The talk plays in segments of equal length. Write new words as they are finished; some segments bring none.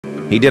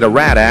He did a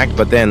rat act,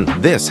 but then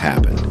this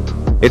happened.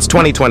 It's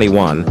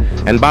 2021,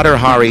 and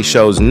Badr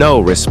shows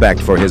no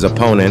respect for his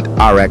opponent,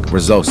 Arek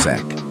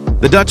Wrzosek.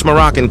 The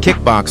Dutch-Moroccan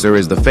kickboxer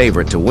is the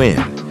favorite to win.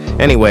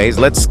 Anyways,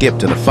 let's skip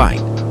to the fight.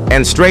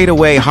 And straight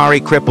away,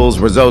 Hari cripples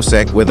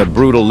Wrzosek with a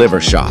brutal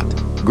liver shot.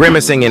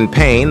 Grimacing in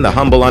pain, the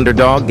humble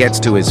underdog gets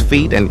to his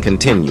feet and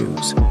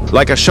continues.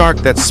 Like a shark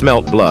that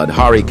smelt blood,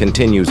 Hari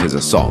continues his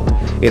assault.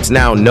 It's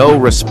now no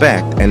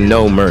respect and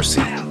no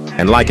mercy.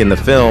 And like in the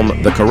film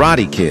The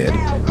Karate Kid,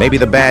 maybe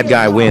the bad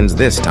guy wins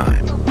this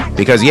time.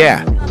 Because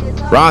yeah,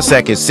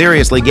 Wrzosek is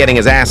seriously getting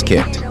his ass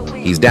kicked.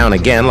 He's down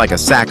again like a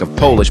sack of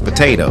Polish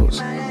potatoes.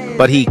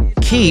 But he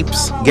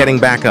keeps getting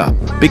back up.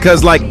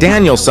 Because like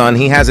Danielson,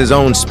 he has his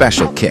own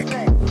special kick.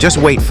 Just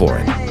wait for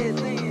it.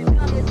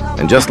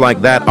 And just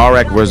like that,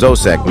 Arek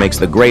Wrzosek makes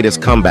the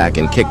greatest comeback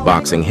in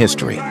kickboxing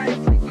history.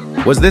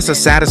 Was this a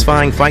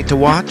satisfying fight to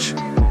watch?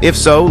 If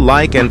so,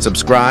 like and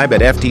subscribe at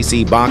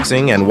FTC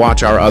Boxing and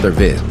watch our other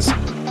vids.